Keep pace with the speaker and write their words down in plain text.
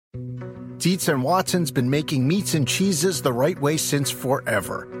Dietz and Watson's been making meats and cheeses the right way since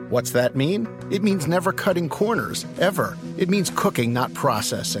forever. What's that mean? It means never cutting corners, ever. It means cooking, not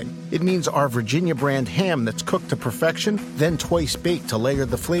processing. It means our Virginia brand ham that's cooked to perfection, then twice baked to layer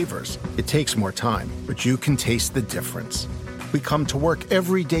the flavors. It takes more time, but you can taste the difference. We come to work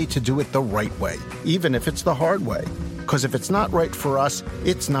every day to do it the right way, even if it's the hard way. Because if it's not right for us,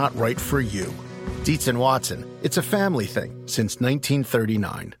 it's not right for you. Dietz and Watson, it's a family thing since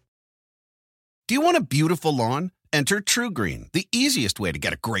 1939. Do you want a beautiful lawn? Enter TruGreen, the easiest way to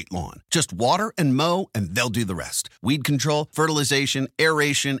get a great lawn. Just water and mow, and they'll do the rest. Weed control, fertilization,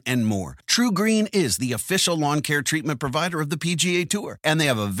 aeration, and more. TruGreen is the official lawn care treatment provider of the PGA Tour, and they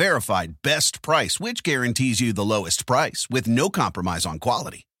have a verified best price, which guarantees you the lowest price with no compromise on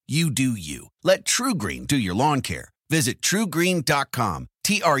quality. You do you. Let TruGreen do your lawn care. Visit TruGreen.com,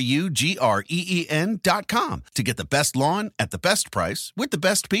 TruGreen.com, to get the best lawn at the best price with the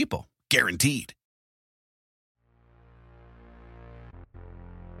best people. Guaranteed.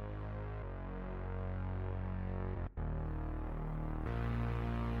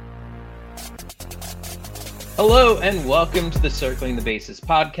 Hello and welcome to the Circling the Bases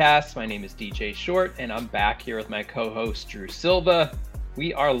podcast. My name is DJ Short and I'm back here with my co-host Drew Silva.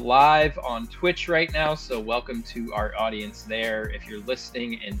 We are live on Twitch right now, so welcome to our audience there. If you're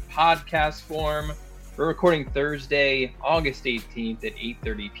listening in podcast form, we're recording Thursday, August 18th at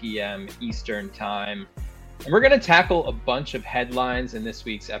 8:30 p.m. Eastern Time. And we're going to tackle a bunch of headlines in this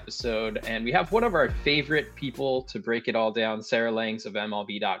week's episode. And we have one of our favorite people to break it all down, Sarah Langs of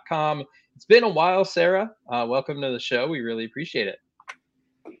MLB.com. It's been a while, Sarah. Welcome to the show. We really appreciate it.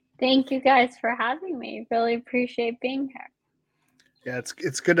 Thank you guys for having me. Really appreciate being here. Yeah,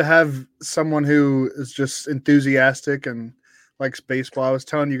 it's good to have someone who is just enthusiastic and likes baseball. I was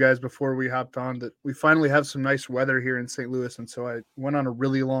telling you guys before we hopped on that we finally have some nice weather here in St. Louis, and so I went on a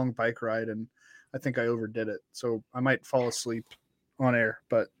really long bike ride, and I think I overdid it. So I might fall asleep on air,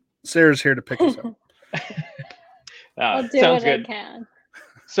 but Sarah's here to pick us up. I'll do sounds what good. I can.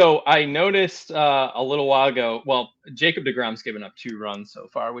 So I noticed a little while ago, well, Jacob deGrom's given up 2 runs so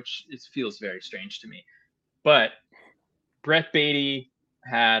far, which feels very strange to me. But Brett Baty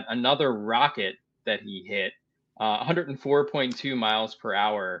had another rocket that he hit, 104.2 miles per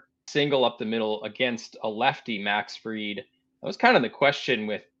hour, single up the middle against a lefty, Max Fried. That was kind of the question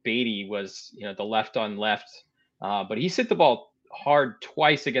with Baty was, the left on left. But he's hit the ball hard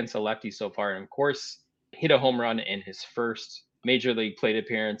twice against a lefty so far. And of course, hit a home run in his first major league plate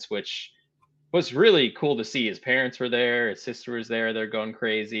appearance, which was really cool to see. His parents were there, his sister was there, they're going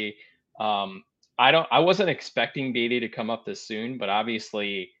crazy. I wasn't expecting Baty to come up this soon, but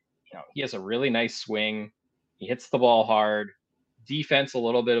obviously, he has a really nice swing. He hits the ball hard. Defense, a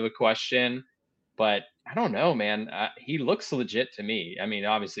little bit of a question, but I don't know, man. He looks legit to me. I mean,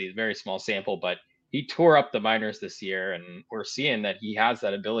 obviously, a very small sample, but he tore up the minors this year, and we're seeing that he has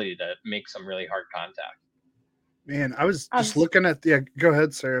that ability to make some really hard contact. Man, I was just looking at go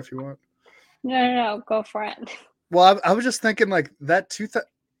ahead, Sarah, if you want. No, go for it. Well, I was just thinking like that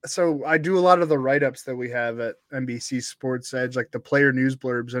so I do a lot of the write-ups that we have at NBC Sports Edge, like the player news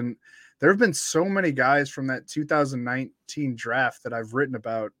blurbs, and there have been so many guys from that 2019 draft that I've written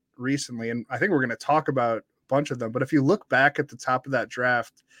about recently, and I think we're going to talk about a bunch of them. But if you look back at the top of that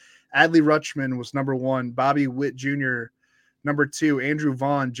draft, Adley Rutschman was number 1, Bobby Witt Jr. number 2, Andrew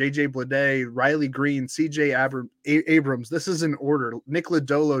Vaughn, J.J. Bleday, Riley Green, C.J. Abrams. This is in order. Nick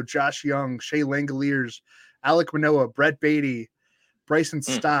Lodolo, Josh Young, Shea Langoliers, Alek Manoah, Brett Baty, Bryson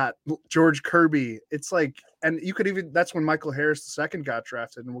Stott, George Kirby. It's like, and you could even, that's when Michael Harris II got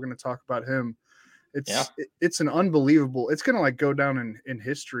drafted, and we're going to talk about him. It's an unbelievable, it's going to like go down in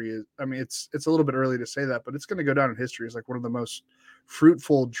history. I mean, it's a little bit early to say that, but it's going to go down in history as like one of the most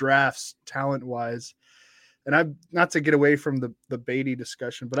fruitful drafts talent wise. And I've, not to get away from the Baty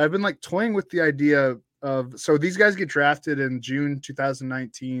discussion, but I've been like toying with the idea of, so these guys get drafted in June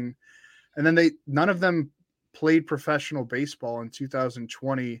 2019, and then none of them played professional baseball in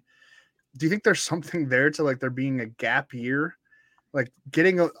 2020. Do you think there's something there to like there being a gap year? Like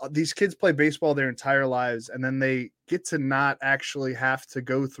these kids play baseball their entire lives, and then they get to not actually have to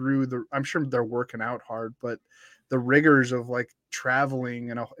go through I'm sure they're working out hard, but the rigors of like traveling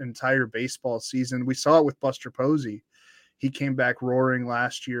in an entire baseball season. We saw it with Buster Posey. He came back roaring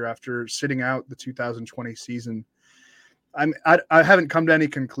last year after sitting out the 2020 season. I haven't come to any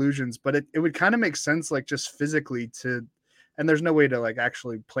conclusions, but it would kind of make sense, like just physically and there's no way to like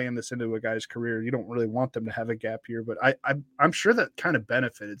actually plan this into a guy's career. You don't really want them to have a gap year, but I'm sure that kind of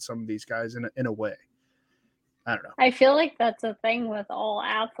benefited some of these guys in a way. I don't know. I feel like that's a thing with all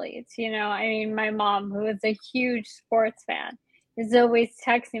athletes. I mean, my mom, who is a huge sports fan, is always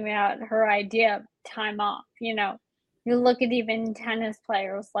texting me about her idea of time off. You look at even tennis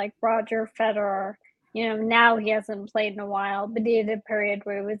players like Roger Federer. Now he hasn't played in a while, but he had a period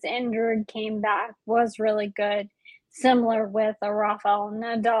where he was injured, came back, was really good. Similar with a Rafael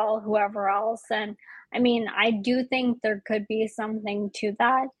Nadal, whoever else. And I mean, I do think there could be something to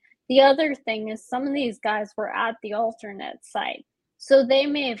that. The other thing is some of these guys were at the alternate site. So they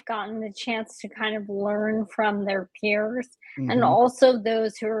may have gotten the chance to kind of learn from their peers, and also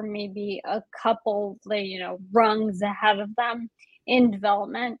those who are maybe a couple, rungs ahead of them in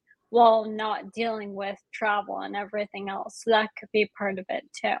development while not dealing with travel and everything else. So that could be part of it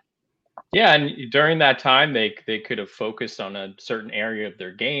too. Yeah, and during that time, they could have focused on a certain area of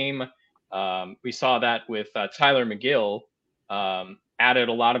their game. We saw that with Tyler McGill. Added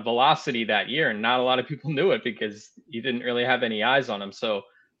a lot of velocity that year, and not a lot of people knew it because he didn't really have any eyes on him. So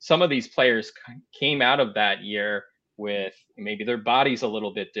some of these players came out of that year with maybe their body's a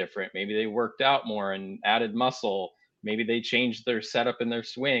little bit different. Maybe they worked out more and added muscle. Maybe they changed their setup and their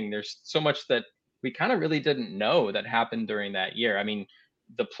swing. There's so much that we kind of really didn't know that happened during that year. I mean,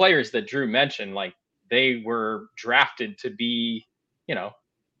 the players that Drew mentioned, like they were drafted to be,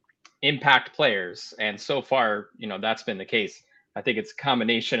 impact players. And so far, that's been the case. I think it's a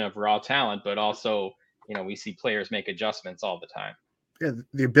combination of raw talent, but also, we see players make adjustments all the time. Yeah,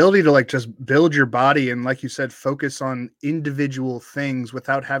 the ability to just build your body and, like you said, focus on individual things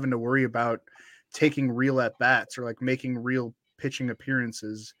without having to worry about taking real at bats or making real pitching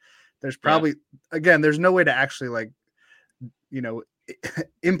appearances. There's probably, again, there's no way to actually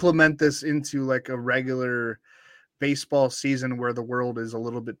implement this into a regular baseball season where the world is a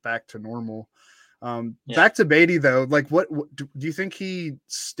little bit back to normal. Back to Baty though, what do you think he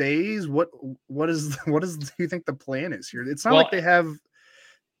stays? What do you think the plan is here? It's not like they have,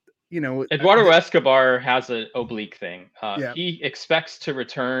 Eduardo Escobar has an oblique thing. He expects to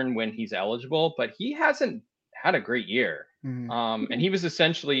return when he's eligible, but he hasn't had a great year. And he was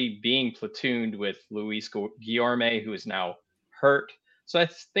essentially being platooned with Luis Guillorme, who is now hurt. So I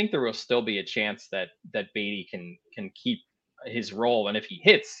think there will still be a chance that Baty can keep his role, and if he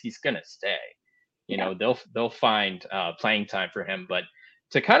hits, he's gonna stay. They'll find playing time for him. But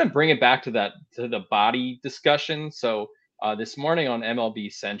to kind of bring it back to the body discussion. So this morning on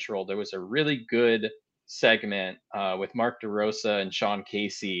MLB Central, there was a really good segment with Mark DeRosa and Sean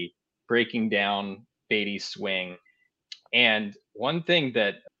Casey breaking down Baty's swing. And one thing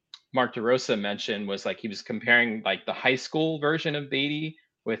that Mark DeRosa mentioned was he was comparing the high school version of Baty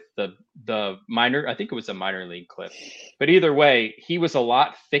with the minor, I think it was a minor league clip. But either way, he was a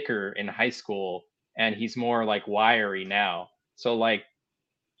lot thicker in high school and he's more wiry now. So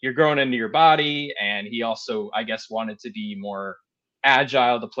you're growing into your body, and he also, I guess, wanted to be more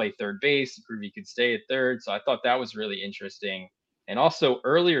agile to play third base, to prove he could stay at third. So I thought that was really interesting. And also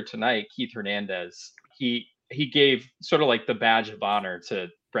earlier tonight, Keith Hernandez, he gave sort of the badge of honor to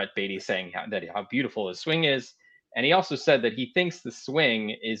Brett Baty, saying how beautiful his swing is. And he also said that he thinks the swing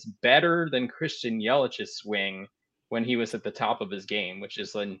is better than Christian Yelich's swing when he was at the top of his game, which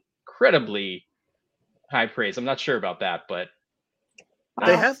is incredibly high praise. I'm not sure about that, but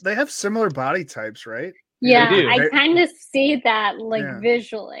they have similar body types, right? Yeah, I kind of see that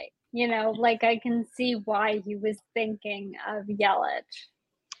visually. I can see why he was thinking of Yelich.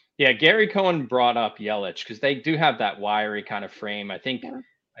 Yeah, Gary Cohen brought up Yelich because they do have that wiry kind of frame. I think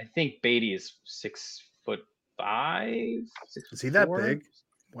Baty is 6'5". Is he that big?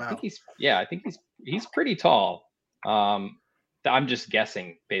 Wow. I think he's pretty tall. I'm just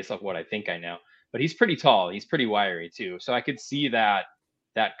guessing based off what I think I know, but he's pretty tall. He's pretty wiry too. So I could see that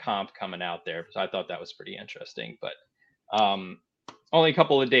comp coming out there. So I thought that was pretty interesting. But only a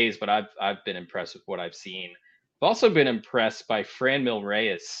couple of days, but I've been impressed with what I've seen. I've also been impressed by Franmil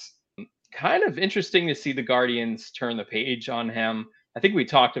Reyes. Kind of interesting to see the Guardians turn the page on him. I think we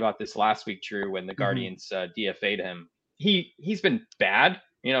talked about this last week, Drew, when the Guardians DFA'd him. He's been bad.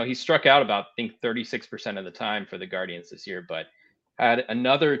 He struck out about, I think, 36% of the time for the Guardians this year, but had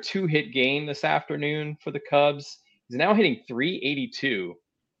another 2-hit game this afternoon for the Cubs. He's now hitting .382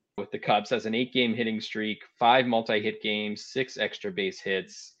 with the Cubs, has an 8-game hitting streak, 5 multi-hit games, 6 extra base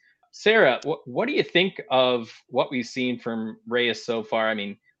hits. Sarah, what do you think of what we've seen from Reyes so far? I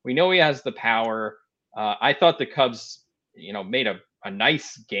mean, we know he has the power. I thought the Cubs, made a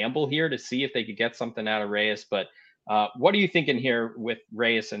nice gamble here to see if they could get something out of Reyes. But what are you thinking here with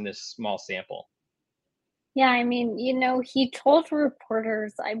Reyes in this small sample? Yeah, I mean, he told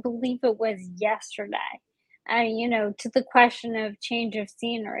reporters, I believe it was yesterday, to the question of change of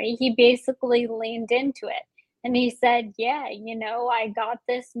scenery, he basically leaned into it. And he said, yeah, I got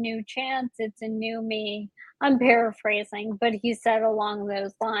this new chance. It's a new me. I'm paraphrasing, but he said along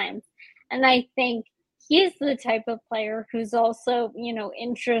those lines. And I think he's the type of player who's also,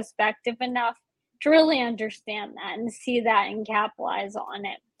 introspective enough to really understand that and see that and capitalize on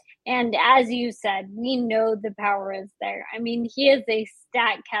it. And as you said, we know the power is there. I mean, he is a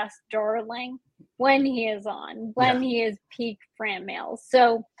StatCast darling when he is on, when he is peak Fran Mail.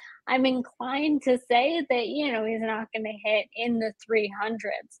 So I'm inclined to say that, he's not going to hit in the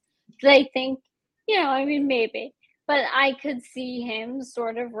 300s. But I think, maybe. But I could see him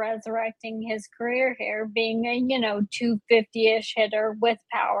sort of resurrecting his career here, being a, 250-ish hitter with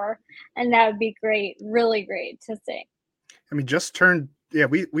power. And that would be great, really great to see. I mean, just turned,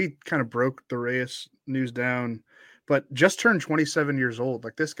 we kind of broke the Reyes news down, but just turned 27 years old.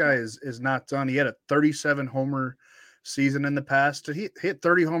 Like, this guy is not done. He had a 37 homer season in the past. He hit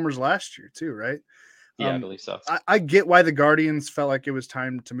 30 homers last year too, right? Yeah, I believe so. I get why the Guardians felt like it was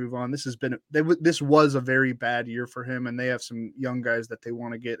time to move on. This was a very bad year for him, and they have some young guys that they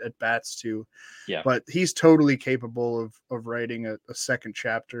want to get at bats to. Yeah, but he's totally capable of writing a second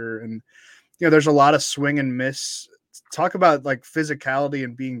chapter. And there's a lot of swing and miss. Talk about like physicality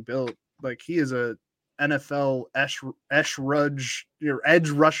and being built. Like, he is a NFL edge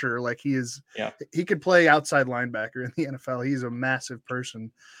rusher. Like, he is. Yeah, he could play outside linebacker in the NFL. He's a massive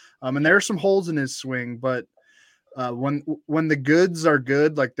person. And there are some holes in his swing, but when the goods are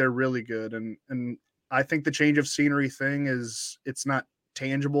good, like, they're really good. And I think the change of scenery thing it's not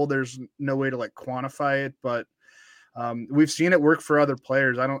tangible. There's no way to like quantify it, but we've seen it work for other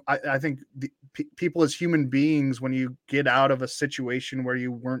players. I think people as human beings, when you get out of a situation where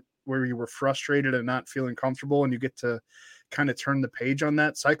you were frustrated and not feeling comfortable, and you get to kind of turn the page on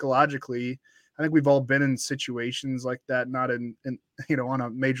that psychologically, I think we've all been in situations like that, not in on a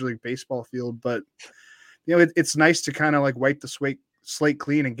Major League Baseball field, but it's nice to kind of like wipe the slate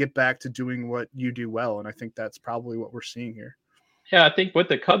clean and get back to doing what you do well. And I think that's probably what we're seeing here. Yeah, I think what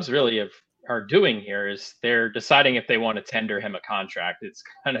the Cubs really are doing here is they're deciding if they want to tender him a contract. It's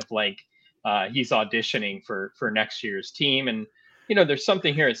kind of like he's auditioning for next year's team. And, there's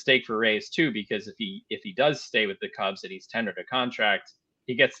something here at stake for Reyes too, because if he does stay with the Cubs and he's tendered a contract,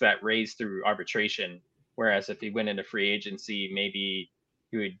 he gets that raise through arbitration. Whereas if he went into free agency, maybe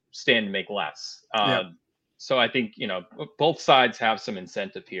he would stand to make less. So I think, both sides have some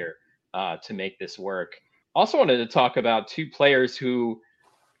incentive here to make this work. Also wanted to talk about two players who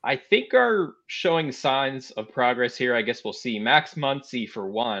I think are showing signs of progress here. I guess we'll see. Max Muncy,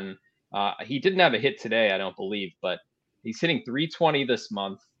 for one. He didn't have a hit today, I don't believe, but he's hitting 320 this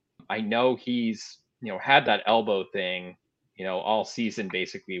month. I know he's, had that elbow thing, all season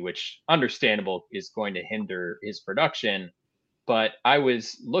basically, which understandable is going to hinder his production. But I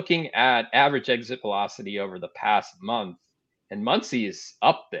was looking at average exit velocity over the past month, and Muncy is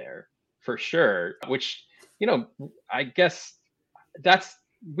up there for sure, which, I guess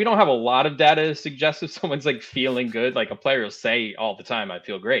we don't have a lot of data to suggest if someone's like feeling good. Like, a player will say all the time, I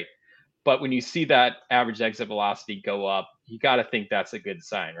feel great. But when you see that average exit velocity go up, you got to think that's a good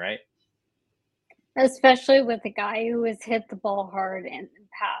sign, right? Especially with a guy who has hit the ball hard in the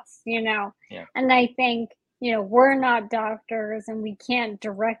past, Yeah. And I think, we're not doctors and we can't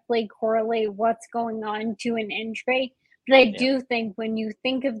directly correlate what's going on to an injury. But I do think when you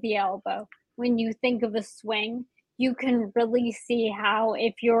think of the elbow, when you think of a swing, you can really see how,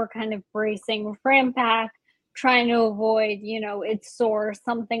 if you're kind of bracing with impact, trying to avoid, it's sore,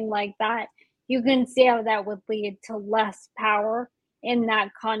 something like that, you can see how that would lead to less power in that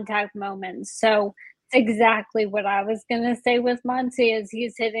contact moment. So it's exactly what I was going to say with Muncy, is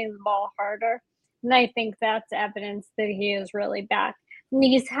he's hitting the ball harder. And I think that's evidence that he is really back. And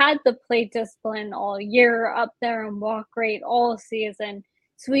he's had the plate discipline all year, up there and walk rate all season.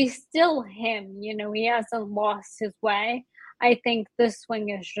 So he's still him, he hasn't lost his way. I think the swing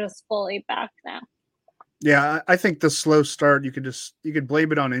is just fully back now. Yeah, I think the slow start, you could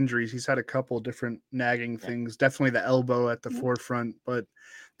blame it on injuries. He's had a couple different nagging things, definitely the elbow at the forefront, but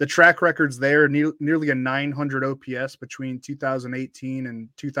the track record's there, nearly a 900 OPS between 2018 and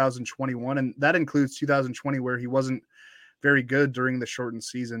 2021. And that includes 2020, where he wasn't very good during the shortened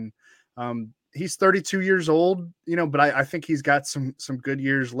season. He's 32 years old, but I think he's got some good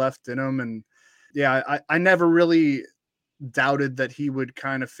years left in him. And I never really doubted that he would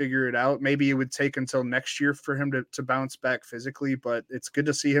kind of figure it out. Maybe it would take until next year for him to bounce back physically, but it's good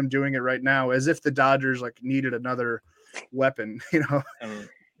to see him doing it right now, as if the Dodgers like needed another weapon,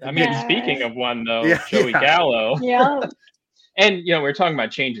 Speaking of one though, Joey Gallo. Yeah. And, we're talking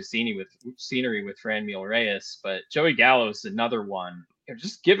about change of scenery with Franmil Reyes, but Joey Gallo is another one.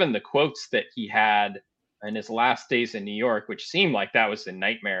 Just given the quotes that he had in his last days in New York, which seemed like that was a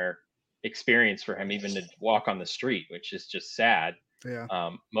nightmare experience for him even to walk on the street, which is just sad.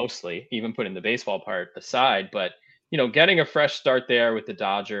 Yeah. Mostly, even putting the baseball part aside. But, getting a fresh start there with the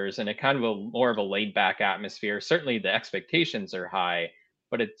Dodgers and a kind of more of a laid back atmosphere. Certainly the expectations are high,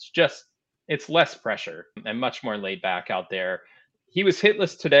 but it's less pressure and much more laid back out there. He was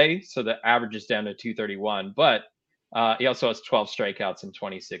hitless today, so the average is down to 231, but he also has 12 strikeouts and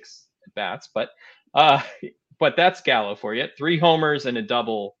 26 at bats. But that's Gallo for you. 3 homers and a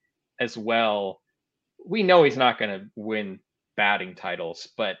double as well. We know he's not going to win batting titles,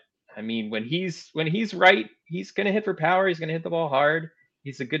 but I mean, when he's right, he's going to hit for power. He's going to hit the ball hard.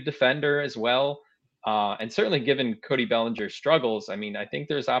 He's a good defender as well. And certainly given Cody Bellinger's struggles, I mean, I think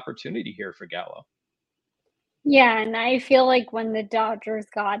there's opportunity here for Gallo. Yeah, and I feel like when the Dodgers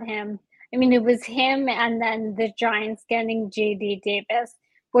got him, I mean, it was him and then the Giants getting JD Davis,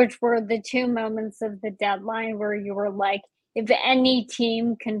 which were the 2 moments of the deadline where you were like, if any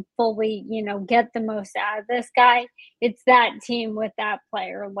team can fully, get the most out of this guy, it's that team with that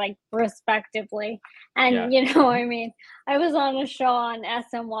player, like respectively. And, I mean, I was on a show on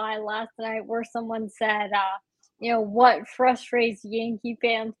SNY last night where someone said, what frustrates Yankee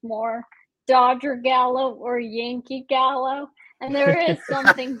fans more, Dodger Gallo or Yankee Gallo? And there is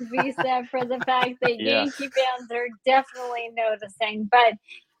something to be said for the fact that Yankee fans are definitely noticing. But,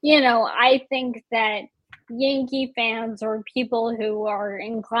 I think that Yankee fans or people who are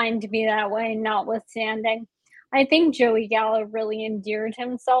inclined to be that way, notwithstanding, I think Joey Gallo really endeared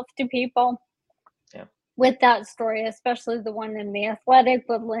himself to people with that story, especially the one in The Athletic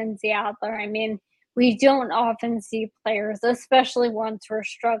with Lindsay Adler. I mean, we don't often see players, especially ones who are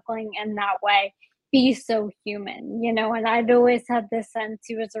struggling in that way, be so human, and I'd always had this sense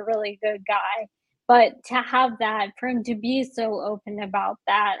he was a really good guy. But to have that, for him to be so open about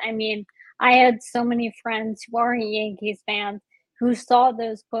that, I mean, I had so many friends who aren't Yankees fans who saw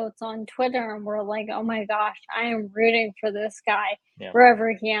those quotes on Twitter and were like, oh my gosh, I am rooting for this guy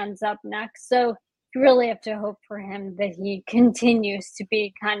wherever he ends up next. So you really have to hope for him that he continues to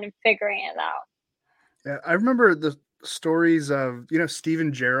be kind of figuring it out. Yeah, I remember the stories of,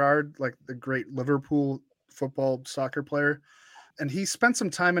 Steven Gerrard, like the great Liverpool football soccer player. And he spent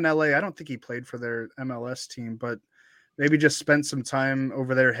some time in LA. I don't think he played for their MLS team, but maybe just spent some time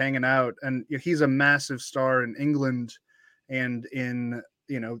over there hanging out. And he's a massive star in England and in,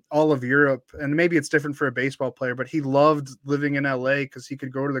 all of Europe. And maybe it's different for a baseball player, but he loved living in LA because he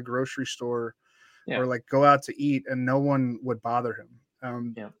could go to the grocery store or like go out to eat and no one would bother him.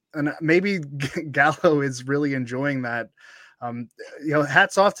 And maybe Gallo is really enjoying that.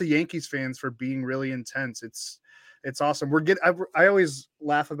 Hats off to Yankees fans for being really intense. It's awesome. I always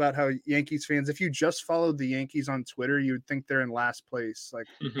laugh about how Yankees fans, if you just followed the Yankees on Twitter, you would think they're in last place like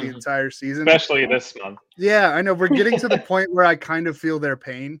the entire season. Especially this month. Yeah, I know. We're getting to the point where I kind of feel their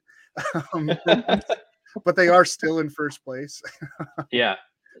pain. But they are still in first place. Yeah.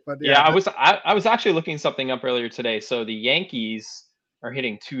 But I was actually looking something up earlier today. So the Yankees are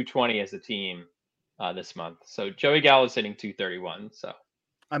hitting 220 as a team this month. So Joey Gallo is hitting 231. So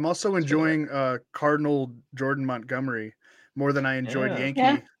I'm also enjoying Cardinal Jordan Montgomery more than I enjoyed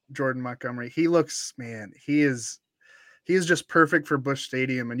Yankee Jordan Montgomery. He looks, he is just perfect for Busch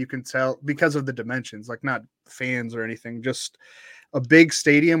Stadium, and you can tell because of the dimensions, like not fans or anything, just a big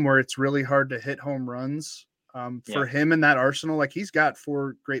stadium where it's really hard to hit home runs. For him in that arsenal, like he's got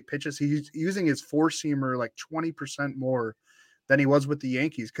 4 great pitches. He's using his 4-seamer like 20% more than he was with the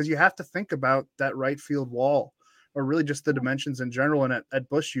Yankees, because you have to think about that right field wall, or really just the dimensions in general. And at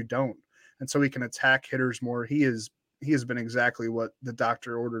Busch, you don't. And so he can attack hitters more. He has been exactly what the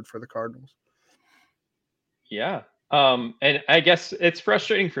doctor ordered for the Cardinals. Yeah. And I guess it's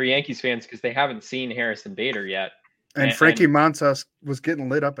frustrating for Yankees fans because they haven't seen Harrison Bader yet. And Frankie Montas was getting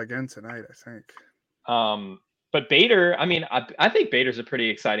lit up again tonight, I think. But Bader, I mean, I think Bader's a pretty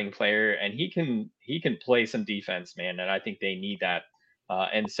exciting player, and he can play some defense, man. And I think they need that.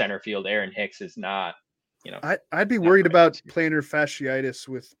 And center field, Aaron Hicks is not. I'd be worried about plantar fasciitis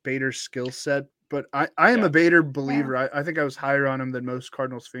with Bader's skill set, but I am a Bader believer. I think I was higher on him than most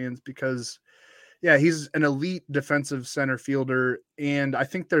Cardinals fans because, he's an elite defensive center fielder, and I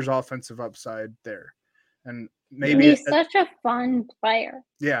think there's offensive upside there. And maybe he's such a fun player.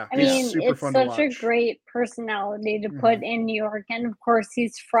 Yeah, I mean, it's such a great personality to put in New York, and of course,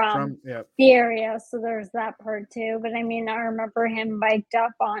 he's from the area, so there's that part too. But I mean, I remember him mic'd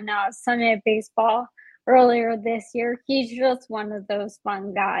up on Sunday Night Baseball earlier this year. He's just one of those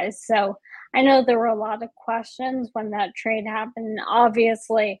fun guys. So I know there were a lot of questions when that trade happened.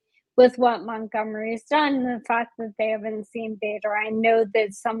 Obviously, with what Montgomery's done, the fact that they haven't seen Bader, I know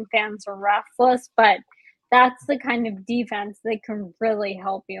that some fans are restless, but that's the kind of defense that can really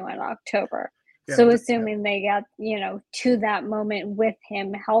help you in October. Yeah, So assuming they get, to that moment with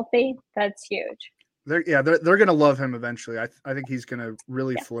him healthy, that's huge. they're going to love him eventually. I think he's going to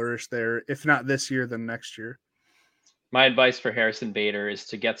really flourish there. If not this year, then next year. My advice for Harrison Bader is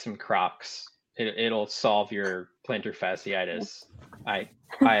to get some Crocs. It'll solve your plantar fasciitis. I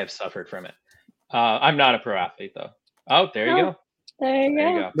have suffered from it. I'm not a pro athlete though. Oh, there you go. There you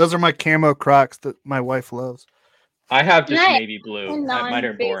go. Those are my camo Crocs that my wife loves. I have just navy blue. Mine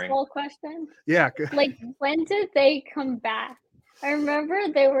are boring. Baseball question. Yeah. Like, when did they come back? I remember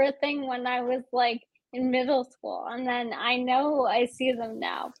they were a thing when I was like in middle school, and then I know I see them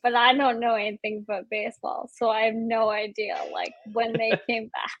now, but I don't know anything about baseball, so I have no idea like when they came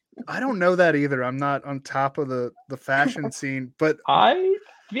back. I don't know that either. I'm not on top of the fashion scene, but I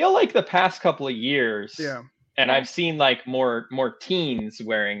feel like the past couple of years, and I've seen like more teens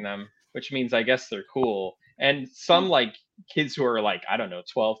wearing them, which means I guess they're cool. And some like kids who are like, I don't know,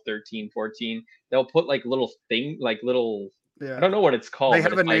 12, 13, 14, they'll put like little I don't know what it's called. They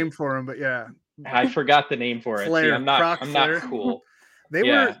have a name for them, but I forgot the name for it. Flare, See, I'm not cool.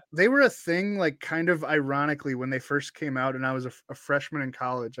 They were a thing, like kind of ironically when they first came out, and I was a freshman in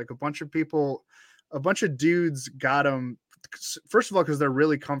college. Like a bunch of dudes got them. First of all, because they're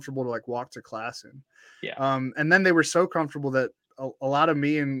really comfortable to like walk to class in. Yeah. And then they were so comfortable that a lot of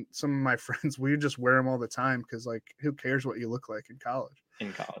me and some of my friends, we would just wear them all the time because like who cares what you look like in college?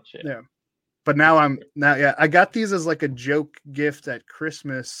 Yeah. But now I got these as like a joke gift at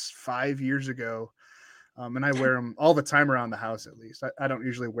Christmas 5 years ago. And I wear them all the time around the house. At least I don't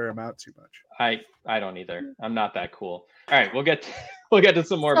usually wear them out too much. I don't either. I'm not that cool. All right, we'll get to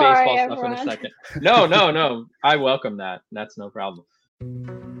some more baseball stuff in a second. No. I welcome that. That's no problem.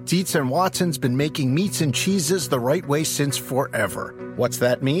 Dietz and Watson's been making meats and cheeses the right way since forever. What's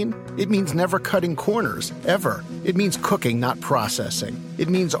that mean? It means never cutting corners, ever. It means cooking, not processing. It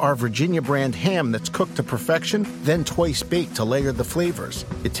means our Virginia brand ham that's cooked to perfection, then twice baked to layer the flavors.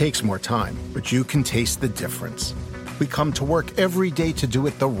 It takes more time, but you can taste the difference. We come to work every day to do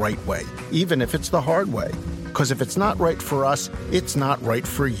it the right way, even if it's the hard way. Because if it's not right for us, it's not right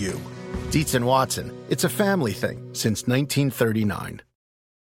for you. Dietz and Watson, it's a family thing since 1939.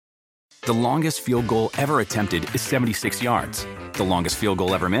 The longest field goal ever attempted is 76 yards. The longest field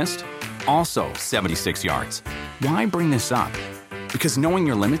goal ever missed? Also 76 yards. Why bring this up? Because knowing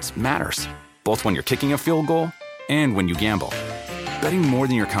your limits matters, both when you're kicking a field goal and when you gamble. Betting more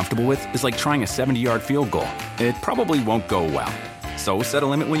than you're comfortable with is like trying a 70-yard field goal. It probably won't go well. So set a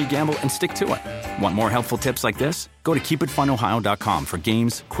limit when you gamble and stick to it. Want more helpful tips like this? Go to keepitfunohio.com for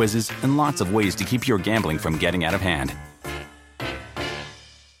games, quizzes, and lots of ways to keep your gambling from getting out of hand.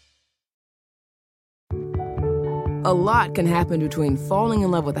 A lot can happen between falling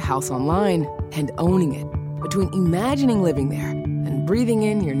in love with a house online and owning it. Between imagining living there and breathing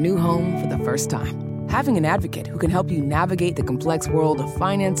in your new home for the first time. Having an advocate who can help you navigate the complex world of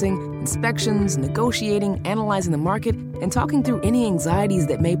financing, inspections, negotiating, analyzing the market, and talking through any anxieties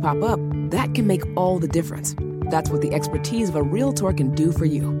that may pop up, that can make all the difference. That's what the expertise of a Realtor can do for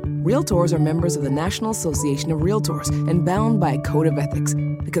you. Realtors are members of the National Association of Realtors and bound by a code of ethics,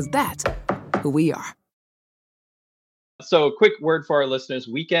 because that's who we are. So a quick word for our listeners.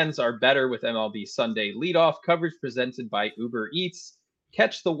 Weekends are better with MLB Sunday leadoff coverage presented by Uber Eats.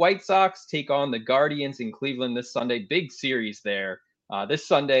 Catch the White Sox take on the Guardians in Cleveland this Sunday. Big series there. This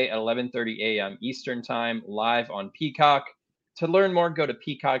Sunday at 11:30 a.m. Eastern Time, live on Peacock. To learn more, go to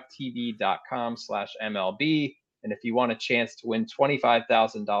peacocktv.com/MLB. And if you want a chance to win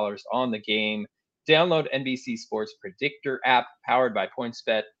 $25,000 on the game, download NBC Sports Predictor app powered by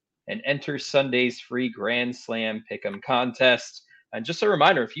PointsBet and enter Sunday's free Grand Slam Pick'em contest. And just a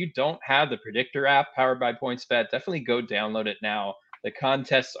reminder, if you don't have the Predictor app powered by PointsBet, definitely go download it now. The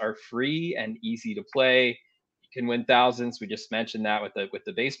contests are free and easy to play. You can win thousands. We just mentioned that with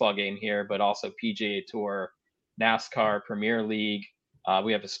the baseball game here, but also PGA Tour, NASCAR, Premier League.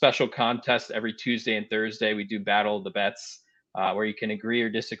 We have a special contest every Tuesday and Thursday. We do Battle of the Bets, where you can agree or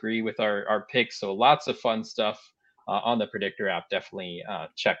disagree with our picks. So lots of fun stuff on the Predictor app. Definitely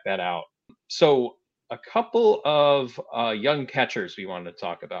check that out. So a couple of young catchers we wanted to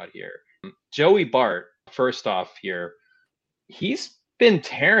talk about here. Joey Bart, first off here, he's been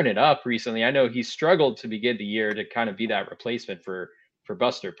tearing it up recently. I know he struggled to begin the year to kind of be that replacement for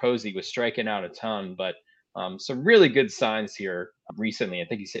Buster Posey, was striking out a ton, but some really good signs here recently. I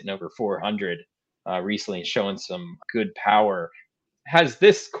think he's hitting over 400 recently, showing some good power. Has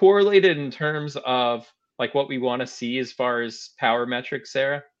this correlated in terms of like what we want to see as far as power metrics,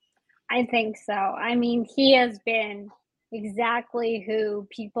 Sarah? I think so. I mean, he has been exactly who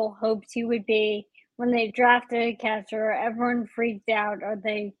people hoped he would be when they drafted a catcher, everyone freaked out. Are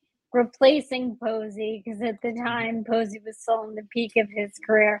they replacing Posey? Because at the time, Posey was still in the peak of his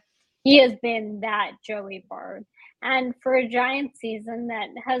career. He has been that Joey Bart. And for a Giant season that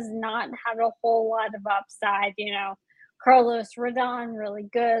has not had a whole lot of upside, Carlos Rodon, really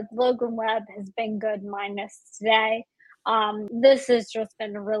good. Logan Webb has been good minus today. This has just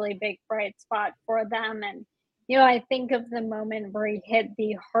been a really big bright spot for them. And, I think of the moment where he hit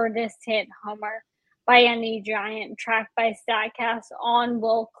the hardest hit homer by any Giant, tracked by StatCast on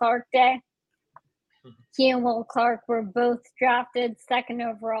Will Clark Day. He and Will Clark were both drafted second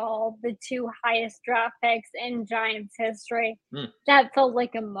overall, the two highest draft picks in Giants history. That felt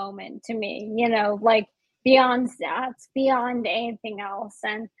like a moment to me, like beyond stats, beyond anything else.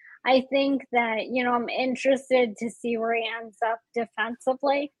 And I think that, I'm interested to see where he ends up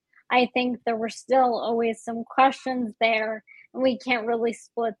defensively. I think there were still always some questions there, and we can't really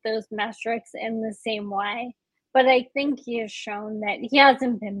split those metrics in the same way. But I think he has shown that he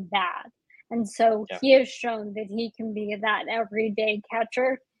hasn't been bad. And so he has shown that he can be that everyday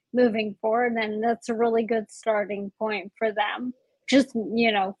catcher moving forward. And that's a really good starting point for them, just,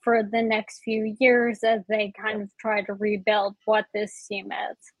 for the next few years as they kind of try to rebuild what this team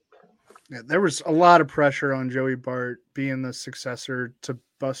is. Yeah, there was a lot of pressure on Joey Bart being the successor to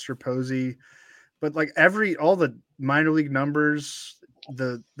Buster Posey, but like all the minor league numbers,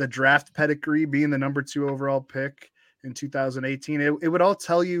 the draft pedigree, being the number 2 overall pick in 2018, it would all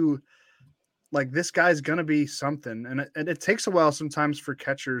tell you like this guy's gonna be something. And it takes a while sometimes for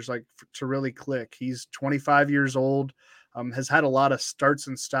catchers to really click. He's 25 years old, has had a lot of starts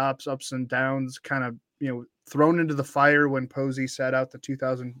and stops, ups and downs, kind of thrown into the fire when Posey sat out the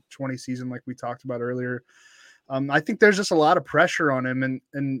 2020 season, like we talked about earlier. I think there's just a lot of pressure on him,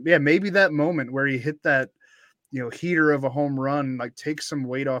 and maybe that moment where he hit that, heater of a home run, like takes some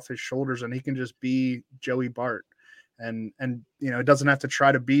weight off his shoulders, and he can just be Joey Bart, and it doesn't have to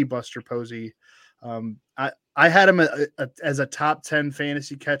try to be Buster Posey. I had him as a top 10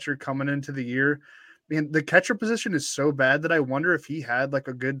 fantasy catcher coming into the year. Man, the catcher position is so bad that I wonder if he had like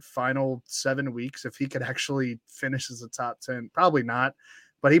a good final 7 weeks, if he could actually finish as a top 10. Probably not,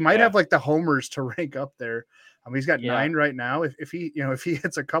 but he might have like the homers to rank up there. He's got 9 right now. If he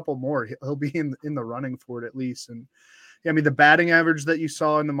hits a couple more, he'll be in the running for it at least. And the batting average that you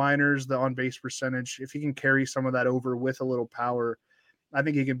saw in the minors, the on base percentage, if he can carry some of that over with a little power, I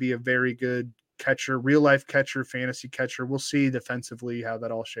think he can be a very good catcher, real life catcher, fantasy catcher. We'll see defensively how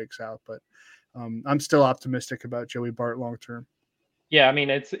that all shakes out, but I'm still optimistic about Joey Bart long term. Yeah,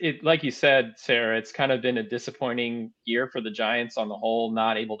 it's like you said, Sarah, it's kind of been a disappointing year for the Giants on the whole,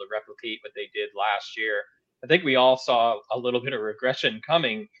 not able to replicate what they did last year. I think we all saw a little bit of regression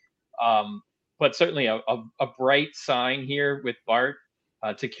coming, but certainly a bright sign here with Bart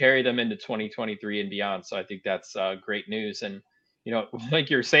to carry them into 2023 and beyond. So I think that's great news. And, like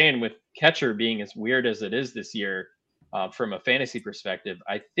you're saying, with catcher being as weird as it is this year from a fantasy perspective,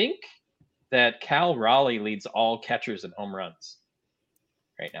 I think that Cal Raleigh leads all catchers in home runs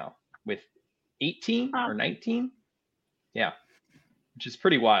right now with 18 or 19. Yeah, which is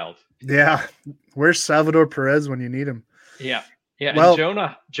pretty wild. Yeah. Where's Salvador Perez when you need him? Yeah. Yeah. Well,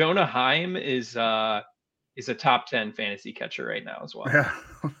 and Jonah Heim is a top 10 fantasy catcher right now as well. Yeah.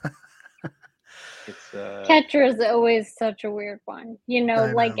 Catcher is always such a weird one.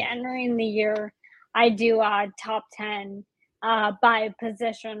 Like entering the year, I do top 10 by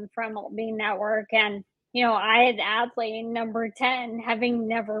position from MLB Network. And, I had Adley number 10, having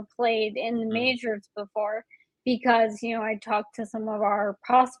never played in the majors before, because, I talked to some of our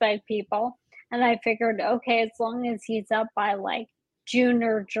prospect people and I figured, okay, as long as he's up by like June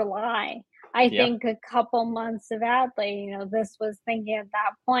or July, I think a couple months of Adley, this was thinking at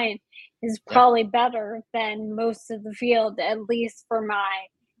that point, is probably better than most of the field, at least for my,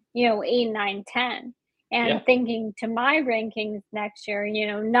 8, 9, 10. And thinking to my rankings next year,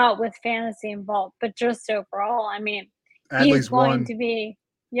 not with fantasy involved, but just overall, he's going to be,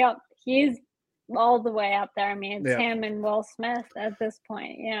 he's all the way up there. It's him and Will Smith at this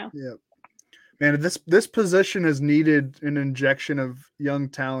point. Yeah. Man, this position has needed an injection of young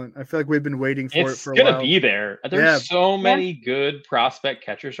talent. I feel like we've been waiting for it for a while. It's going to be there. There's so many good prospect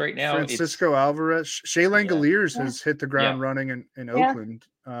catchers right now. Francisco Alvarez, Shea Langoliers has hit the ground running in Oakland.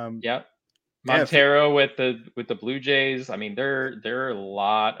 Montero with the Blue Jays. There are a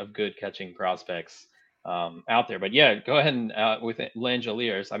lot of good catching prospects out there. But go ahead and with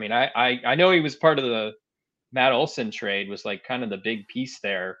Langoliers. I know he was part of the Matt Olson trade, was like kind of the big piece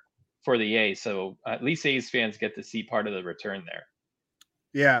there for the A's. So at least A's fans get to see part of the return there.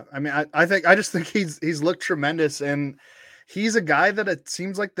 Yeah, I just think he's looked tremendous, and he's a guy that it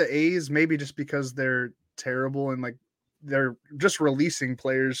seems like the A's, maybe just because they're terrible and like they're just releasing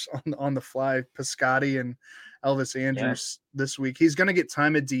players on the fly, Piscotty and Elvis Andrus this week. He's going to get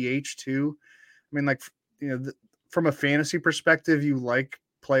time at DH too. I mean, like, from a fantasy perspective, you like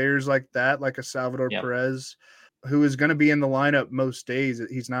players like that, like a Salvador Perez, who is going to be in the lineup most days.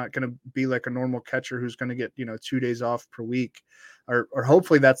 He's not going to be like a normal catcher who's going to get, 2 days off per week, or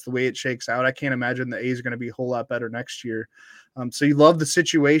hopefully that's the way it shakes out. I can't imagine the A's are going to be a whole lot better next year. So you love the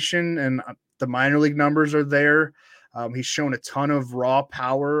situation, and the minor league numbers are there. He's shown a ton of raw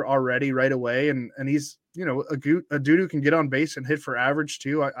power already right away. And he's, a dude who can get on base and hit for average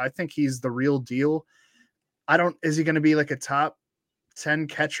too. I think he's the real deal. Is he going to be like a top 10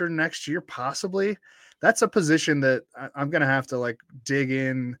 catcher next year? Possibly. That's a position that I'm going to have to like dig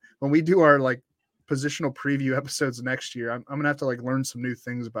in when we do our like positional preview episodes next year. I'm going to have to like learn some new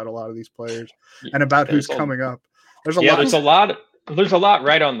things about a lot of these players and about who's coming up. There's a lot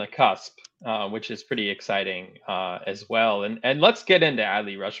right on the cusp, which is pretty exciting as well. And let's get into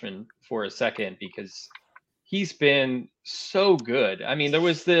Adley Rutschman for a second, because he's been so good. I mean,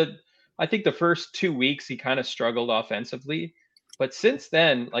 I think the first 2 weeks he kind of struggled offensively, but since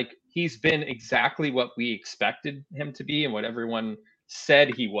then, like, he's been exactly what we expected him to be and what everyone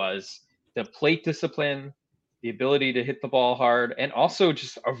said he was. The plate discipline, the ability to hit the ball hard, and also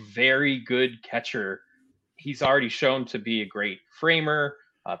just a very good catcher. He's already shown to be a great framer.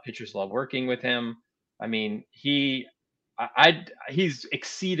 Pitchers love working with him. I mean, he's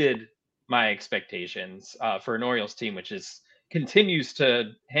exceeded my expectations for an Orioles team, which continues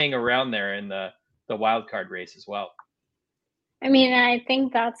to hang around there in the wild card race as well. I mean, I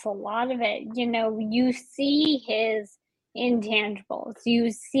think that's a lot of it. You see his intangibles.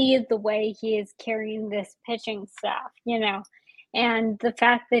 You see the way he is carrying this pitching staff, and the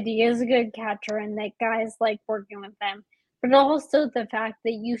fact that he is a good catcher and that guys like working with him, but also the fact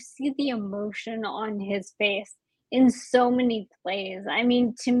that you see the emotion on his face in so many plays. I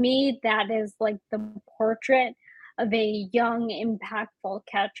mean, to me, that is like the portrait of a young, impactful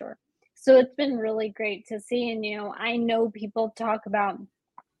catcher. So it's been really great to see. And, I know people talk about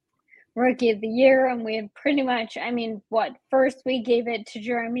Rookie of the Year, and we had pretty much, first we gave it to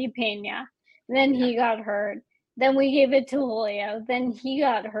Jeremy Pena, then he got hurt, then we gave it to Julio, then he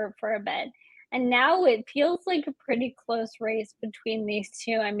got hurt for a bit. And now it feels like a pretty close race between these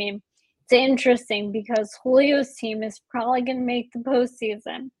two. I mean, it's interesting because Julio's team is probably going to make the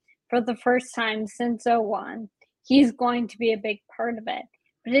postseason for the first time since 2001. He's going to be a big part of it.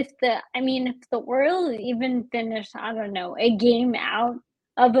 But if the Orioles even finish, I don't know, a game out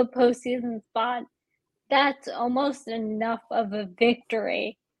of a postseason spot, that's almost enough of a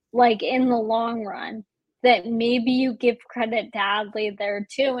victory, like in the long run, that maybe you give credit to Adley there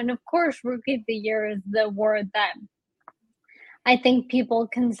too. And of course, Rookie of the Year is the award that I think people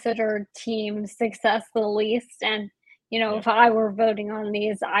consider team success the least. And, if I were voting on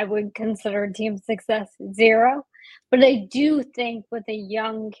these, I would consider team success 0. But I do think with a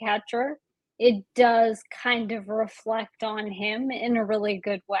young catcher, it does kind of reflect on him in a really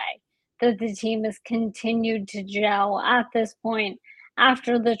good way, that the team has continued to gel at this point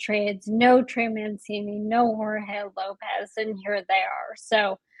after the trades. No Trey Mancini, no Jorge Lopez, and here they are.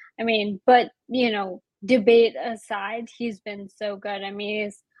 So, debate aside, he's been so good. I mean,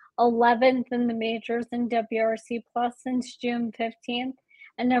 he's 11th in the majors in WRC plus since June 15th,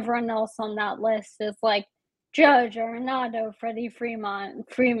 and everyone else on that list is like Judge, Arenado, Freddie Freeman,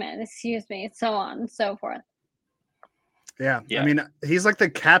 so on and so forth. Yeah. I mean, he's like the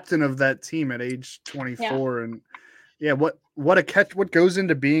captain of that team at age 24. And what goes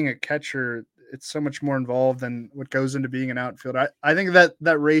into being a catcher, it's so much more involved than what goes into being an outfielder. I think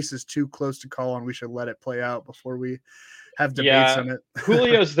that race is too close to call, and we should let it play out before we have debates on it.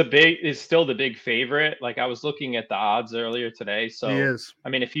 Julio's is still the big favorite. Like, I was looking at the odds earlier today. So he is. I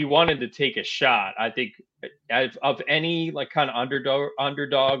mean, if you wanted to take a shot, I think of any like kind of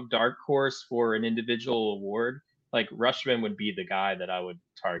underdog dark horse for an individual award, like Rutschman would be the guy that I would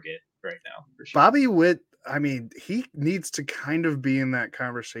target right now for sure. Bobby Witt, I mean, he needs to kind of be in that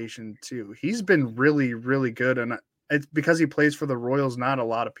conversation too. He's been really, really good, and it's because he plays for the Royals. Not a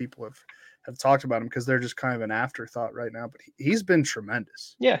lot of people have talked about him because they're just kind of an afterthought right now, but he's been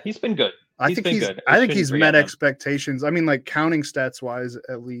tremendous. Yeah, he's been good. I think he's met expectations. I mean, like counting stats wise,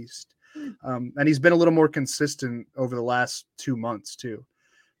 at least. And he's been a little more consistent over the last 2 months too.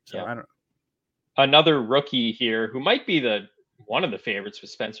 So I don't know. Another rookie here who might be one of the favorites with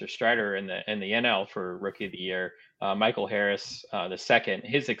Spencer Strider in the NL for Rookie of the Year, Michael Harris, the second.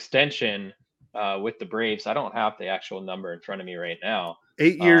 His extension with the Braves, I don't have the actual number in front of me right now.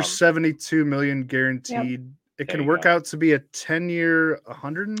 8 years, $72 million guaranteed. It can work out to be a 10-year,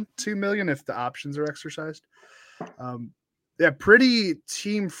 $102 million if the options are exercised. Pretty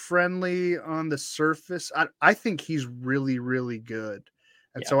team friendly on the surface. I think he's really, really good.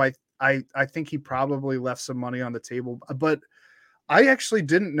 And so I think he probably left some money on the table, but I actually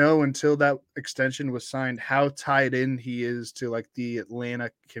didn't know until that extension was signed how tied in he is to like the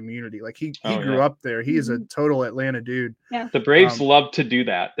Atlanta community. Like he grew up there. He is a total Atlanta dude. Yeah. The Braves love to do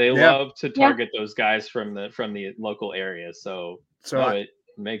that. They love to target those guys from the local area. So it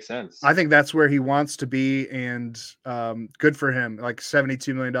makes sense. I think that's where he wants to be, and good for him. Like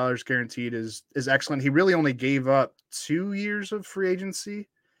 $72 million guaranteed is excellent. He really only gave up 2 years of free agency.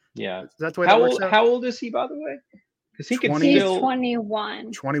 Yeah. That's the way that works out. How old is he, by the way? Because he could He's still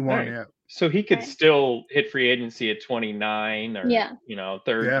 21. 21, right. yeah. So he could still hit free agency at 29 or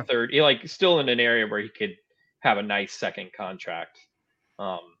third, like still in an area where he could have a nice second contract,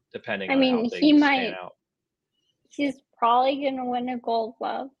 depending on how things pan out. He's probably going to win a Gold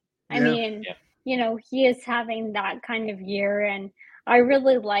Glove. I mean, he is having that kind of year, and I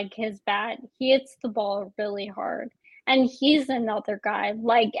really like his bat. He hits the ball really hard. And he's another guy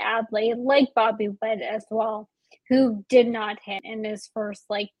like Adley, like Bobby Witt as well, who did not hit in his first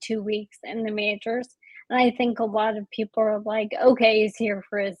 2 weeks in the majors. And I think a lot of people are like, okay, he's here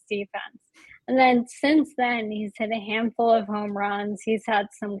for his defense. And then since then, he's hit a handful of home runs. He's had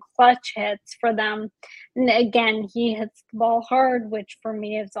some clutch hits for them. And again, he hits the ball hard, which for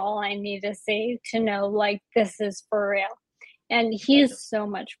me is all I need to see to know, this is for real. And he's so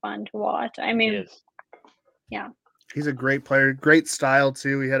much fun to watch. I mean, yeah. He's a great player, great style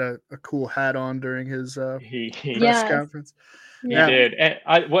too. He had a cool hat on during his press conference. He did.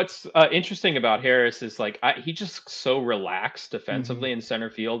 And what's interesting about Harris is he's just so relaxed defensively in center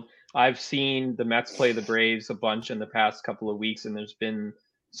field. I've seen the Mets play the Braves a bunch in the past couple of weeks, and there's been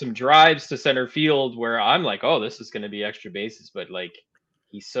some drives to center field where I'm like, oh, this is going to be extra bases, but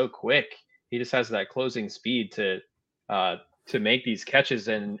he's so quick. He just has that closing speed to make these catches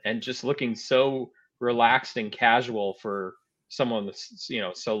and just looking so relaxed and casual for someone with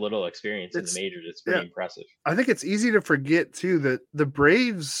so little experience in the majors. It's pretty impressive. I think it's easy to forget too that the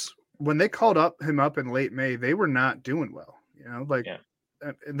Braves, when they called him up in late May, they were not doing well.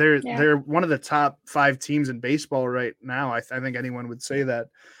 They're one of the top 5 teams in baseball right now. I think anyone would say that.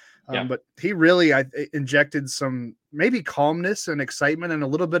 But he really injected some maybe calmness and excitement and a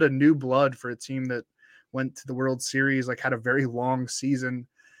little bit of new blood for a team that went to the World Series, had a very long season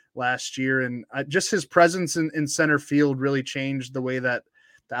last year. And just his presence in center field really changed the way that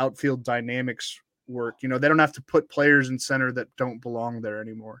the outfield dynamics work. They don't have to put players in center that don't belong there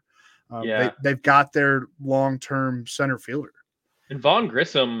anymore. They've got their long-term center fielder. And Vaughn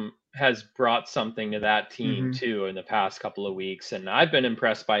Grissom has brought something to that team too in the past couple of weeks. And I've been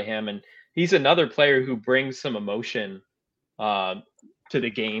impressed by him. And he's another player who brings some emotion to the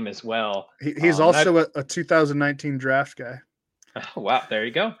game as well. He's also a 2019 draft guy. Oh, wow. There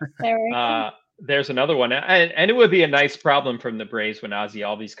you go. There's another one. And it would be a nice problem from the Braves when Ozzie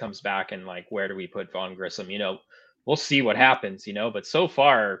Albies comes back and where do we put Vaughn Grissom? We'll see what happens, but so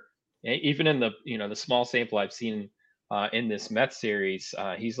far, even in the, the small sample I've seen in this Mets series,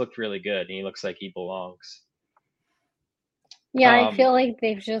 he's looked really good. And he looks like he belongs. Yeah, I feel like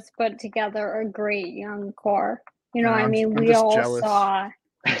they've just put together a great young core. We all jealous. saw.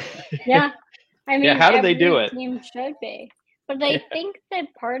 Yeah. How do they do it? Team should be. But I think that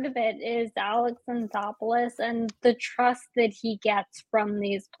part of it is Alex Anthopoulos and the trust that he gets from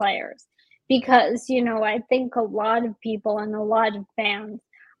these players. Because, I think a lot of people and a lot of fans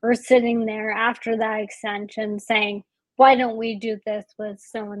are sitting there after that extension saying, why don't we do this with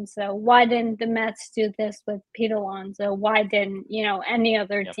so-and-so? Why didn't the Mets do this with Pete Alonso? Why didn't, any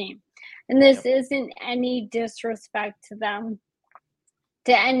other team? And this isn't any disrespect to them,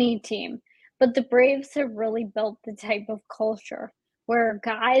 to any team. But the Braves have really built the type of culture where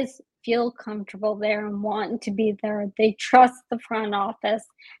guys feel comfortable there and want to be there. They trust the front office,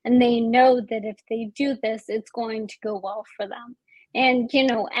 and they know that if they do this, it's going to go well for them. And,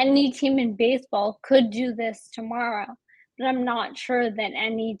 any team in baseball could do this tomorrow. But I'm not sure that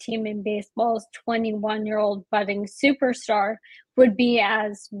any team in baseball's 21-year-old budding superstar would be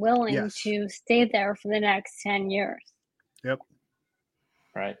as willing to stay there for the next 10 years. Yep.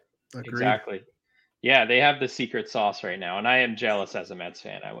 Right. Agreed. Exactly. Yeah, they have the secret sauce right now, and I am jealous as a Mets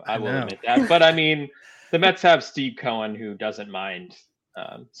fan. I will admit that. But the Mets have Steve Cohen, who doesn't mind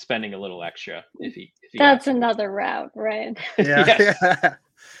spending a little extra if he That's another route, right? Yeah. Yes. Yeah.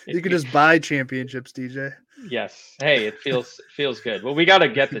 You can just buy championships, DJ. Yes. Hey, it feels good. Well, we got to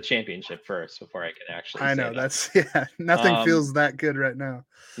get the championship first before I can actually. I know nothing feels that good right now.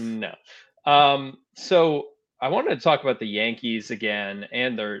 No. So I wanted to talk about the Yankees again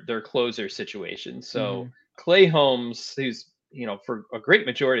and their closer situation. So Clay Holmes, who's for a great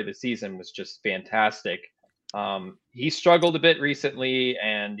majority of the season was just fantastic. He struggled a bit recently,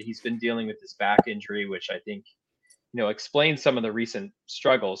 and he's been dealing with this back injury, which I think explains some of the recent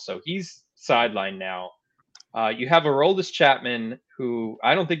struggles. So he's sidelined now. You have Aroldis Chapman, who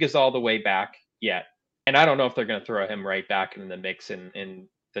I don't think is all the way back yet, and I don't know if they're going to throw him right back in the mix in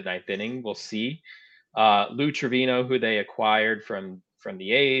the ninth inning. We'll see. Lou Trevino, who they acquired from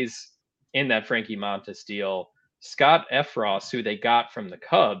the A's in that Frankie Montas deal. Scott Effross, who they got from the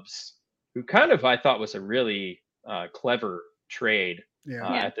Cubs, who kind of I thought was a really clever trade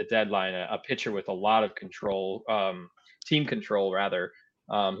at the deadline. A pitcher with a lot of control, team control rather,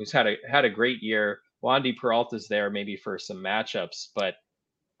 who's had a great year. Wandy Peralta's there maybe for some matchups, but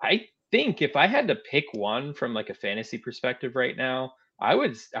I think if I had to pick one from like a fantasy perspective right now, I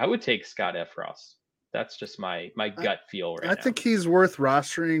would take Scott Effross. That's just my gut feel right now. I think he's worth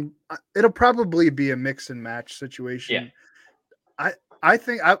rostering. It'll probably be a mix and match situation. Yeah. I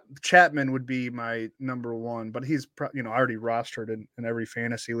think Chapman would be my number one, but he's already rostered in every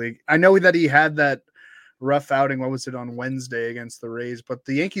fantasy league. I know that he had that rough outing. What was it on Wednesday against the Rays? But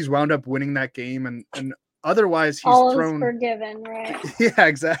the Yankees wound up winning that game, and otherwise he's all thrown. Is forgiven, right? Yeah,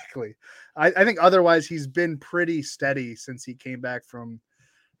 exactly. I think otherwise he's been pretty steady since he came back from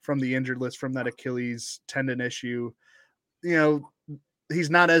the injured list from that Achilles tendon issue. He's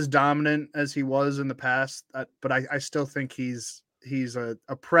not as dominant as he was in the past, but I still think he's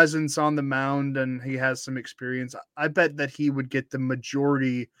a presence on the mound, and he has some experience. I bet that he would get the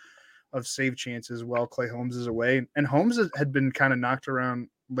majority of save chances while Clay Holmes is away. And Holmes had been kind of knocked around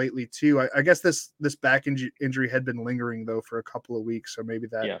lately too. I guess this back injury had been lingering though for a couple of weeks, so maybe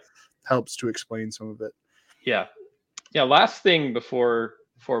that helps to explain some of it. Yeah. Last thing before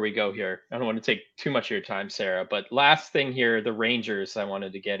we go here, I don't want to take too much of your time, Sarah, but last thing here, the Rangers I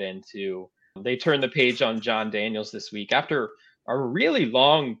wanted to get into. They turned the page on John Daniels this week after a really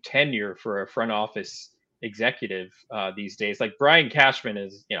long tenure for a front office executive these days. Like Brian Cashman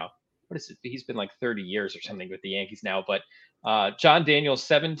is, what is it? He's been like 30 years or something with the Yankees now, but John Daniels,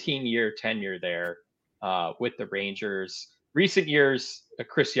 17-year tenure there with the Rangers. Recent years,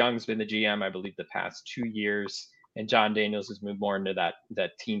 Chris Young's been the GM, I believe, the past 2 years, and John Daniels has moved more into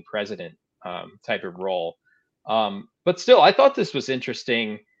that team president type of role. But still, I thought this was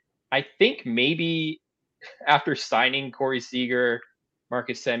interesting. I think maybe after signing Corey Seager,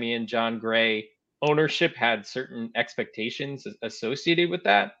 Marcus Semien, John Gray, ownership had certain expectations associated with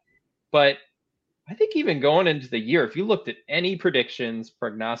that. But I think even going into the year, if you looked at any predictions,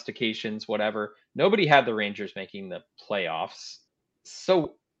 prognostications, whatever, nobody had the Rangers making the playoffs.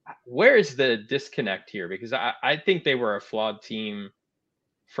 So where is the disconnect here? Because I think they were a flawed team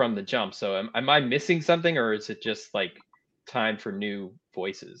from the jump. So am I missing something, or is it just like time for new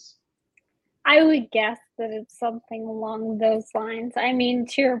voices? I would guess that it's something along those lines. I mean,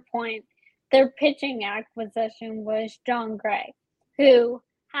 to your point, their pitching acquisition was John Gray, who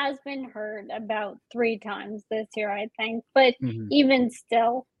has been hurt about 3 times this year, I think, but even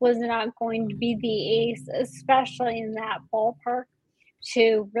still was not going to be the ace, especially in that ballpark,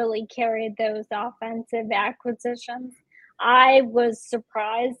 to really carry those offensive acquisitions. I was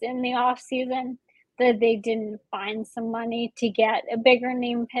surprised in the offseason that they didn't find some money to get a bigger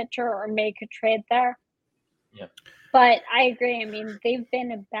name pitcher or make a trade there. Yeah. But I agree. I mean, they've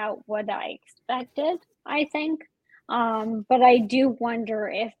been about what I expected, I think. But I do wonder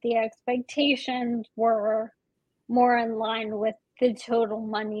if the expectations were more in line with the total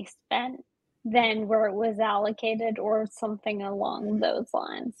money spent than where it was allocated or something along those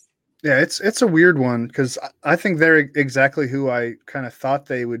lines. Yeah, it's a weird one because I think they're exactly who I kind of thought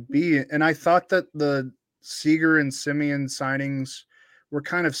they would be. And I thought that the Seager and Semien signings were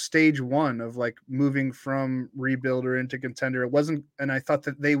kind of stage one of like moving from rebuilder into contender. It wasn't, and I thought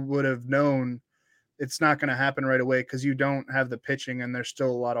that they would have known it's not going to happen right away because you don't have the pitching and there's still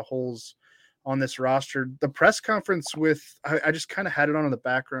a lot of holes on this roster. The press conference I just kind of had it on in the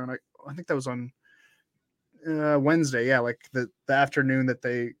background. I think that was on Wednesday. Yeah, like the afternoon that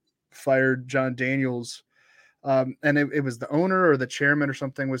they fired John Daniels. And it was the owner or the chairman or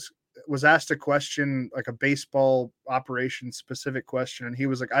something was asked a question, like a baseball operation specific question. And he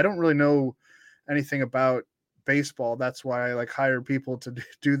was like, I don't really know anything about baseball. That's why I like hire people to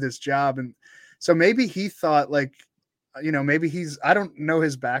do this job. And so maybe he thought like, maybe I don't know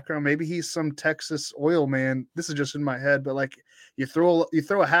his background. Maybe he's some Texas oil man. This is just in my head, but like you throw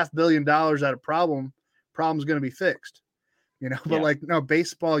 $500 million at a problem's going to be fixed, but like, no,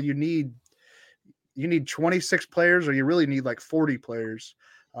 baseball, you need 26 players or you really need like 40 players.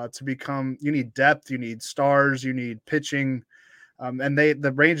 to become. You need depth, you need stars, you need pitching. And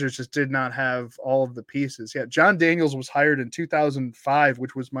the Rangers just did not have all of the pieces. Yeah, John Daniels was hired in 2005,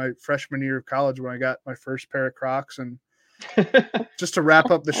 which was my freshman year of college when I got my first pair of Crocs. And just to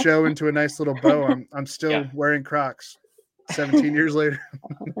wrap up the show into a nice little bow, I'm still wearing Crocs 17 years later.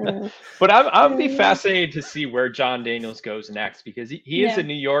 But I'll be fascinated to see where John Daniels goes next, because he is a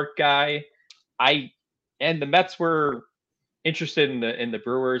New York guy. And the Mets were interested in the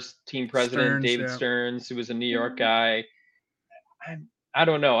Brewers team president, Stearns, David Stearns, who was a New York guy. I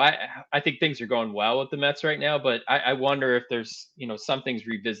don't know. I think things are going well with the Mets right now, but I wonder if there's, something's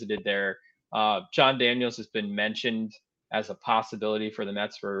revisited there. John Daniels has been mentioned as a possibility for the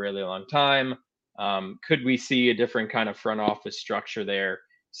Mets for a really long time. Could we see a different kind of front office structure there?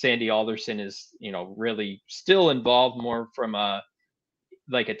 Sandy Alderson is, really still involved more from a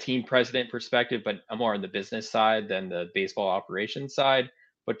team president perspective, but more on the business side than the baseball operations side.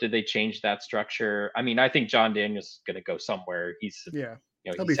 But did they change that structure? I mean, I think John Daniels is going to go somewhere. He's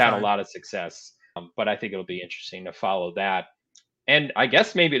had a lot of success, but I think it'll be interesting to follow that. And I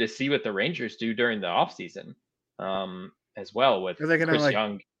guess maybe to see what the Rangers do during the offseason as well with Chris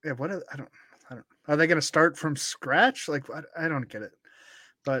Young. Yeah, I don't. Are they going to start from scratch? I don't get it.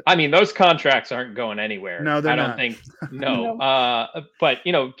 But I mean, those contracts aren't going anywhere. No, they're not. I don't think. No. But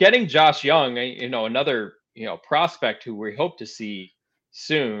getting Josh Young, another prospect who we hope to see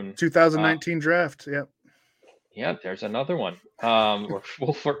soon. 2019 draft. Yep. Yeah, there's another one. We're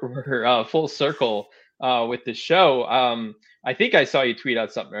full circle with the show. I think I saw you tweet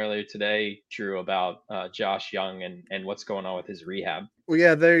out something earlier today, Drew, about Josh Young and what's going on with his rehab. Well,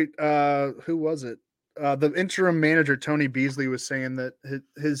 yeah, they who was it? The interim manager, Tony Beasley, was saying that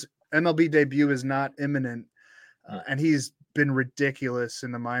his MLB debut is not imminent, and he's been ridiculous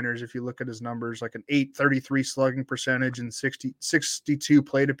in the minors. If you look at his numbers, like an .833 slugging percentage and 62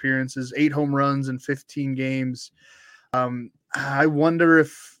 plate appearances, 8 home runs in 15 games. I wonder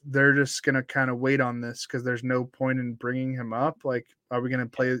if they're just going to kind of wait on this because there's no point in bringing him up. Like, are we going to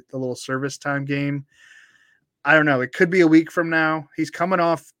play a little service time game? I don't know. It could be a week from now. He's coming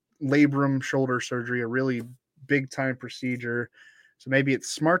off labrum shoulder surgery, a really big time procedure. So maybe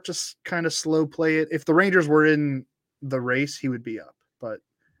it's smart to kind of slow play it. If the Rangers were in the race, he would be up, but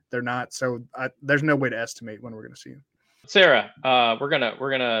they're not. So there's no way to estimate when we're going to see him. Sarah, we're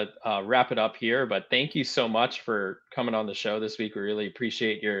gonna wrap it up here, but thank you so much for coming on the show this week. We really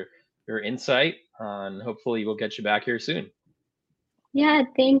appreciate your insight, and hopefully we'll get you back here soon. Yeah,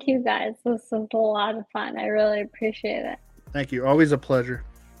 thank you guys. This was a lot of fun. I really appreciate it. Thank you. Always a pleasure.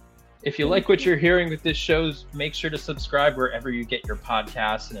 If you like what you're hearing with this show, make sure to subscribe wherever you get your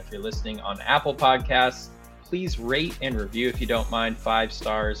podcasts. And if you're listening on Apple Podcasts, please rate and review if you don't mind. 5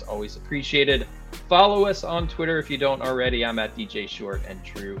 stars, always appreciated. Follow us on Twitter if you don't already. I'm at DJ Short and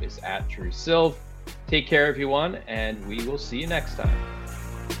Drew is at Drew Silv. Take care, everyone, and we will see you next time.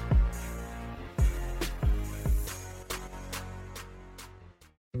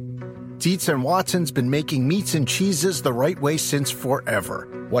 Dietz & Watson's been making meats and cheeses the right way since forever.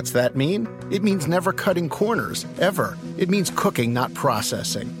 What's that mean? It means never cutting corners, ever. It means cooking, not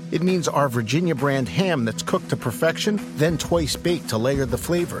processing. It means our Virginia brand ham that's cooked to perfection, then twice baked to layer the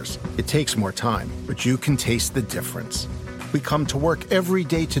flavors. It takes more time, but you can taste the difference. We come to work every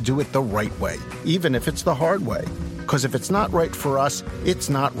day to do it the right way, even if it's the hard way. Because if it's not right for us, it's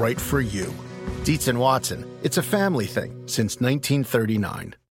not right for you. Dietz & Watson, it's a family thing since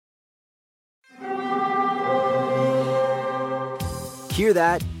 1939. Hear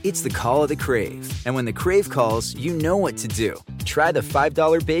that? It's the call of the Crave. And when the Crave calls, you know what to do. Try the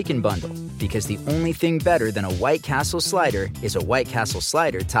 $5 Bacon Bundle. Because the only thing better than a White Castle slider is a White Castle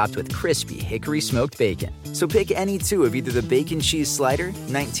slider topped with crispy hickory smoked bacon. So pick any 2 of either the Bacon Cheese Slider,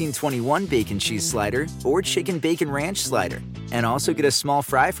 1921 Bacon Cheese Slider, or Chicken Bacon Ranch Slider. And also get a small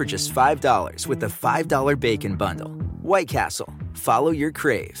fry for just $5 with the $5 Bacon Bundle. White Castle. Follow your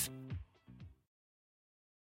Crave.